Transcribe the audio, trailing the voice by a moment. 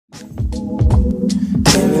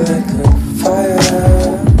like a fire.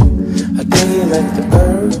 I do you like the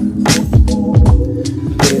earth.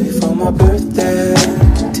 Baby, for my birthday,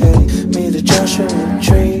 take me to Joshua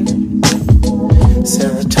Tree.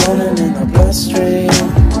 Serotonin in our bloodstream.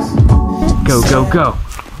 Go, go, go.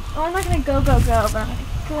 Oh, I'm not gonna go, but I'm gonna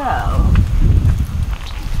go.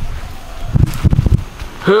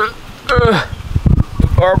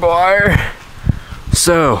 Barbed wire.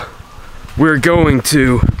 So, we're going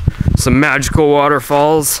to some magical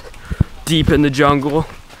waterfalls deep in the jungle,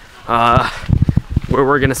 where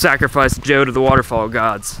we're gonna sacrifice Joe to the waterfall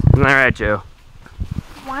gods. Isn't that right, Joe?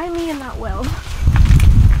 Why me and not Will?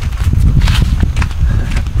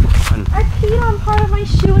 I peed on part of my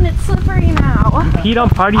shoe and it's slippery now. You peed on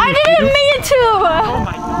part of your shoe? I didn't mean to! Oh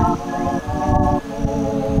my God.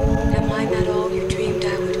 Am I not all you dreamed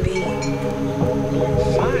I would be?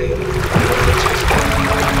 Fine.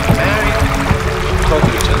 Married.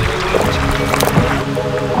 Talking to each other.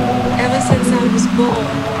 Ever since I was born,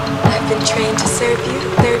 I've been trained to serve you.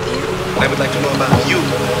 I would like to know about you.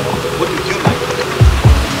 What would you like?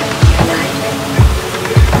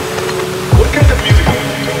 What kind of music?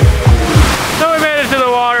 So we made it to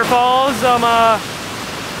the waterfalls.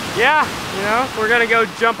 Yeah, you know, we're gonna go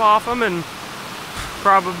jump off them and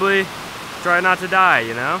probably try not to die,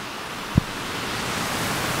 you know?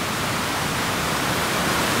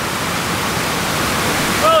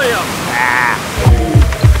 William!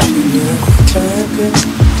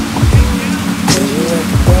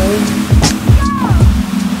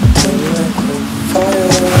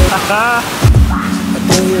 I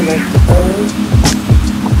do you like the earth.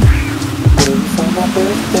 Baby, for my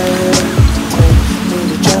birthday, take me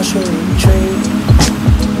to Joshua Tree.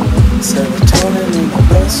 Serotonin in my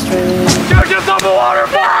bloodstream. Joe just on the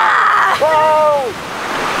waterfall! Whoa!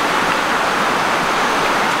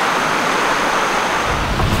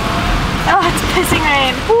 Oh, it's pissing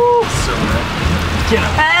rain. Woo. So bad. Get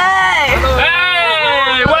up. Hey!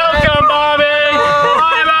 Hey! Welcome, Bobby!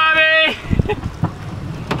 Hi, Bobby!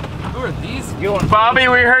 Who are these? Bobby,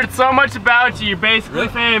 we heard so much about you. You're basically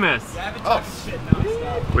famous. Oh.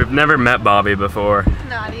 We've never met Bobby before.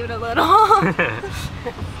 Not even a little.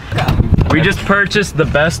 We just purchased the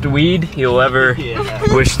best weed you'll ever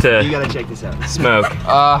wish to You gotta check this out. smoke.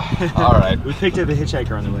 Alright. We picked up a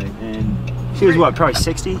hitchhiker on the way, and she was what, probably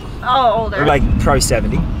 60? Oh, older. Or like probably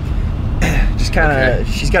 70. Just kind of,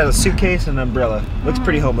 she's got a suitcase and an umbrella. Looks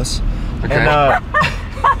pretty homeless. Okay. And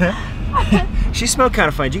she smelled kind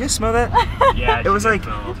of funny. Did you guys smell that? Yeah, It was like,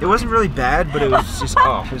 it wasn't really bad, but it was just,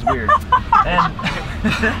 oh, it was weird. And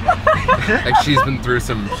Like she's been through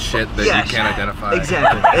some shit that Yeah, you can't identify.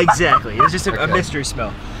 Exactly. It was just a Okay. mystery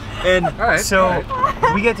smell. And Alright, so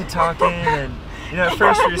we get to talking, and you know, at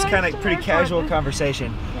first we're just kind of pretty casual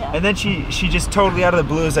conversation, and then she just totally out of the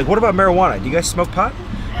blue is like, "What about marijuana? Do you guys smoke pot?"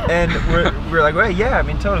 And we're like, "Well, yeah, I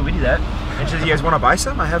mean, totally, we do that." And she says, "You guys want to buy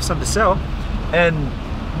some? I have some to sell." And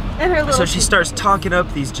so she starts talking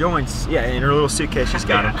up these joints. Yeah, in her little suitcase she's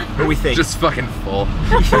got them. What we think? Just fucking full. to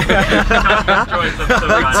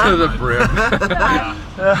To the brim.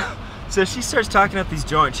 So she starts talking up these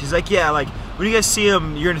joints. She's like, yeah, like when you guys see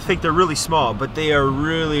them, you're gonna think they're really small, but they are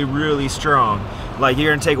really, really strong. Like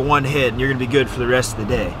you're gonna take one hit and you're gonna be good for the rest of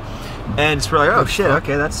the day. And so we're like, oh shit,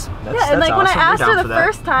 okay, that's yeah, and like awesome. when I asked We're her down the for that.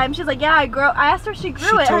 first time, she's like, yeah, I asked her if she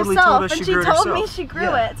grew it totally herself, told us and she she grew it told me herself. she grew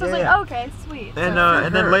Yeah, it. So I was yeah. like, okay, sweet. And So-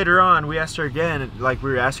 and then later on, we asked her again, and, like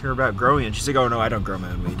we were asking her about growing, and she's like, oh no, I don't grow my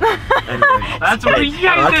own weed. Anyway, That's what you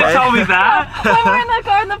guys didn't Okay. tell me that. when we're in the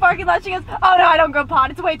car in the parking lot, she goes, oh no, I don't grow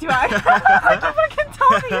pot, it's way too hard. Like, you fucking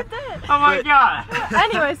told me you did. Oh my God.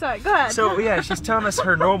 Anyway, sorry, go ahead. so yeah, she's telling us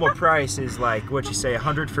her normal price is like, what'd you say,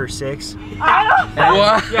 100 for 6? I don't And,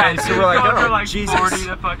 What? Yeah, and so we're like, Going for oh, like Jesus. 40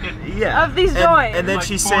 to fucking Yeah. Of these And- joints. And then like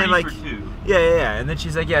she's 40 saying like, for 2. yeah. And then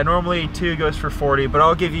she's like, yeah, normally 2 goes for 40, but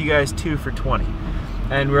I'll give you guys 2 for 20.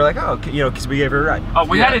 And we're like, oh, you know, because we gave her a ride. Oh,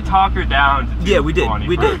 we had to talk her down to Yeah, we did. 220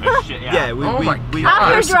 We for did. this shit, Yeah, yeah. we, Oh we, my we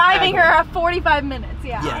After honestly driving her haggled. 45 minutes,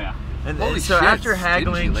 yeah. Yeah. And Holy so shit, after stingy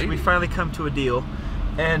haggling, lady. we finally come to a deal.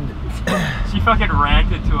 And She fucking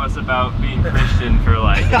ranted to us about being Christian for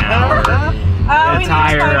like an hour. Oh, we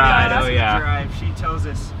entire need to ride, find oh, out. yeah. drive, she tells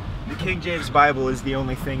us the King James Bible is the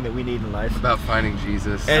only thing that we need in life. About finding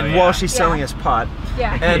Jesus. And Oh, yeah. while she's selling us pot,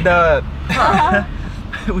 Yeah. and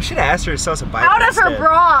we should have asked her to sell us a Bible Out of her instead.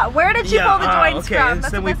 bra. Where did she pull the joints okay. from? And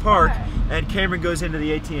That's then the we best park, part. and Cameron goes into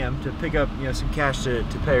the ATM to pick up, you know, some cash to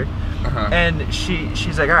pay her. Uh-huh. And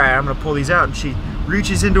she's like, all right, I'm gonna pull these out, and she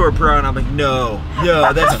reaches into her bra, and I'm like, no,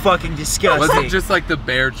 that's fucking disgusting. Was it just like the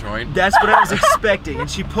bare joint? That's what I was expecting. And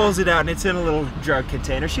she pulls it out, and it's in a little drug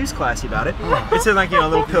container. She was classy about it. It's in like, a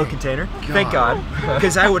little pill container. Thank God,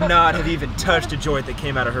 because I would not have even touched a joint that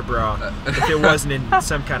came out of her bra if it wasn't in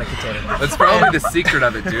some kind of container. That's probably the secret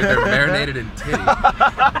of it, dude. They're marinated in titty.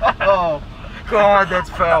 Oh, God, that's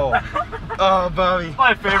foul. Oh, Bobby.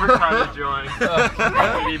 My favorite kind of joint.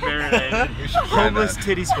 Be marinated. Homeless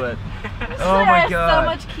titty sweat. Oh There my is God. so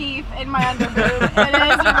much keef in my underboob. It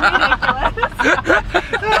is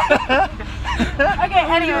ridiculous. Okay,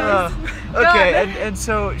 anyways. Okay, and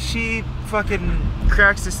so she fucking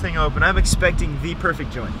cracks this thing open. I'm expecting the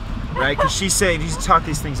perfect joint, right? Because she's saying she's talked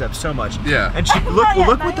these things up so much. Yeah. And she look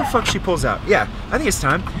what the fuck she pulls out. Yeah, I think it's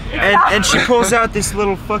time. And she pulls out this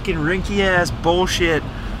little fucking rinky ass bullshit,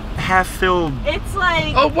 half filled. It's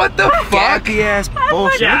like. Oh, what the fuck? Gappy ass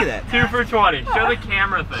bullshit. Look at that. 2 for $20. Show the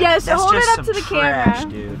camera thing. Yes, That's hold just it up some to the trash,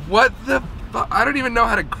 camera. dude. What the fuck? I don't even know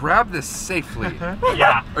how to grab this safely.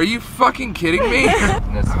 Yeah. Are you fucking kidding me?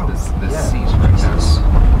 This seat right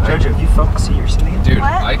Jojo, if you focus, see you're sitting in. Dude,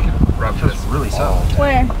 What? I can rub this really all soft.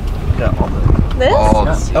 Where? Yeah, all the. This? all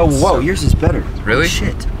the seats. Oh, whoa, yours is better. Really?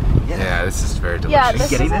 Shit. Yeah, this is very delicious. Yeah, this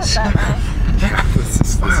Getting isn't this? that nice. Yeah, this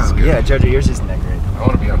is good. Yeah, Jojo, yours isn't that great. I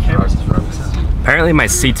want to be on camera to rub this seat. Apparently my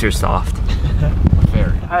seats are soft.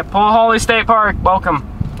 Very. Alright, Paul Holy State Park, welcome.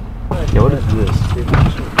 Yeah, what is this?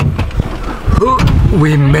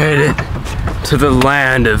 We made it to the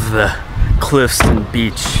land of the cliffs and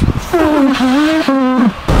beach.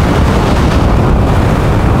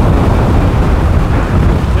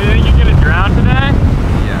 Do you think you're gonna drown today?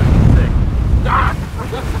 Yeah.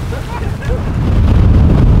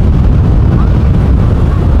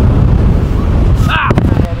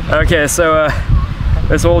 Okay, so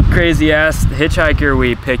this old crazy ass hitchhiker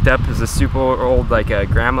we picked up is a super old, like a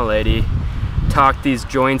grandma lady, talked these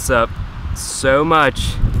joints up so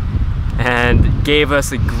much and gave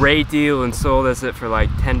us a great deal and sold us it for like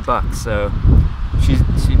 10 bucks. So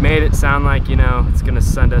she made it sound like, you know, it's gonna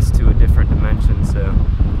send us to a different dimension. So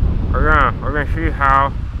we're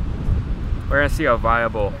gonna see how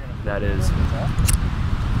viable that is.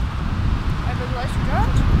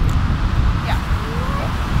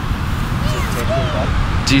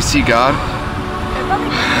 Do you see God?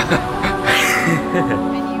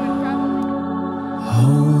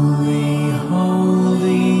 Holy,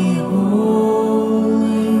 holy,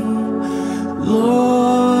 holy,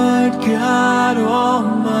 Lord God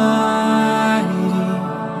Almighty,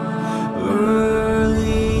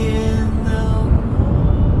 early in the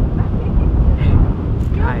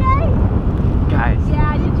Guys,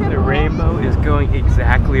 Yeah, you the rainbow is going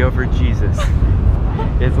exactly over Jesus.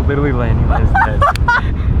 It's literally landing on his head.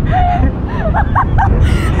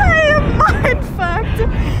 I am mind fucked.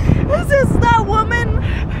 This is that woman.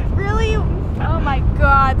 Really? Oh my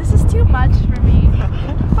God, this is too much for me.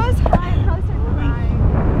 If I was high, I'd probably start crying.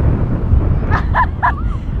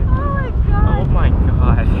 Oh my God. Oh my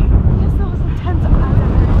God. Just the most intense I've ever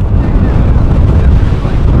experienced.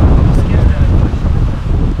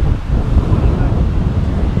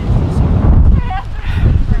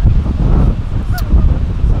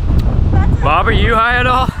 Bob, are you high at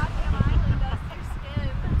all?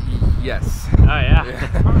 Yes. Oh yeah.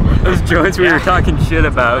 Those joints we were talking shit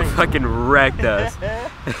about fucking wrecked us.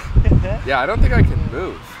 Yeah, I don't think I can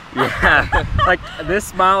move. Yeah. Like this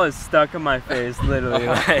smile is stuck on my face, literally.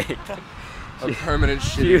 Like A permanent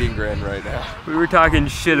shit-eating grin right now. we were talking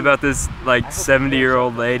shit about this like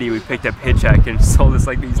 70-year-old lady we picked up hitchhiking and sold us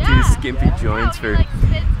like these two skimpy joints for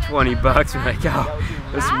 20 bucks. We're like, oh,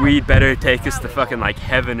 this weed better take us to fucking like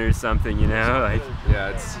heaven or something, you know? Like, Yeah,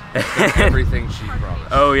 it's done everything she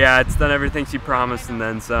promised. oh yeah, it's done everything she promised and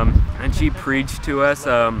then some. And she preached to us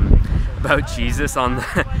about Jesus on the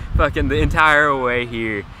fucking the entire way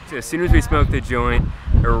here. So as soon as we smoke the joint,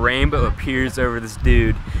 a rainbow appears over this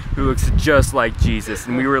dude who looks just like Jesus,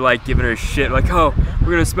 and we were like giving her shit, like, oh,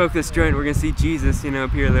 we're gonna smoke this joint, we're gonna see Jesus, you know,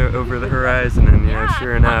 appear there over the horizon, and you know,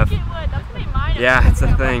 sure enough, yeah, it's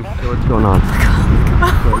a thing. So what's going on?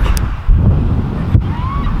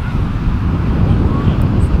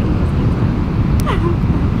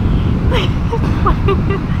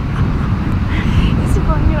 He's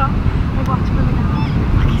pulling it off. Like, watch him now.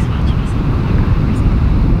 Look, he's watching us.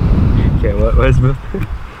 Okay, what's Will?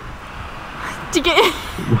 To get.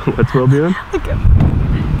 What's Will doing?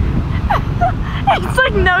 It's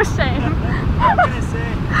like no shame. I'm gonna say.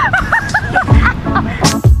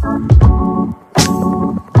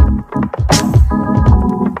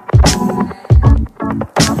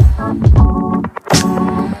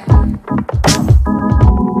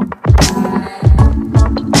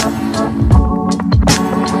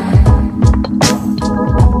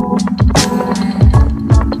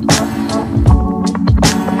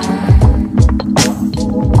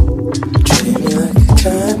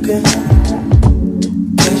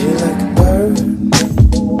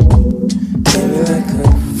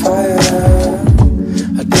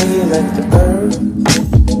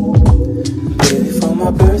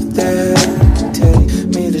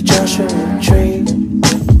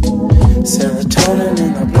 serotonin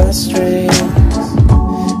in our bloodstream,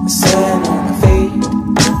 sand on my feet.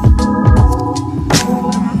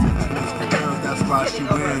 That's why she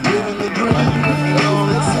wins.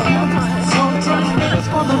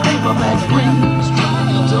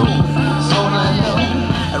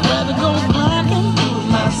 I'd rather go blind and lose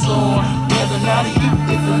my soul. Rather not eat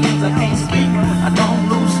if it means I can't speak. I don't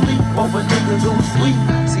lose sleep over niggas who sweet.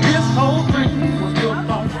 See, this whole thing was built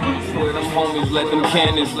on fruit. Where them homies let them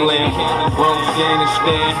cannons land. Wrong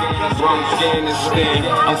Afghanistan, wrong Afghanistan.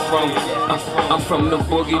 I'm from the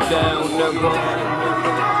boogie down, nigga.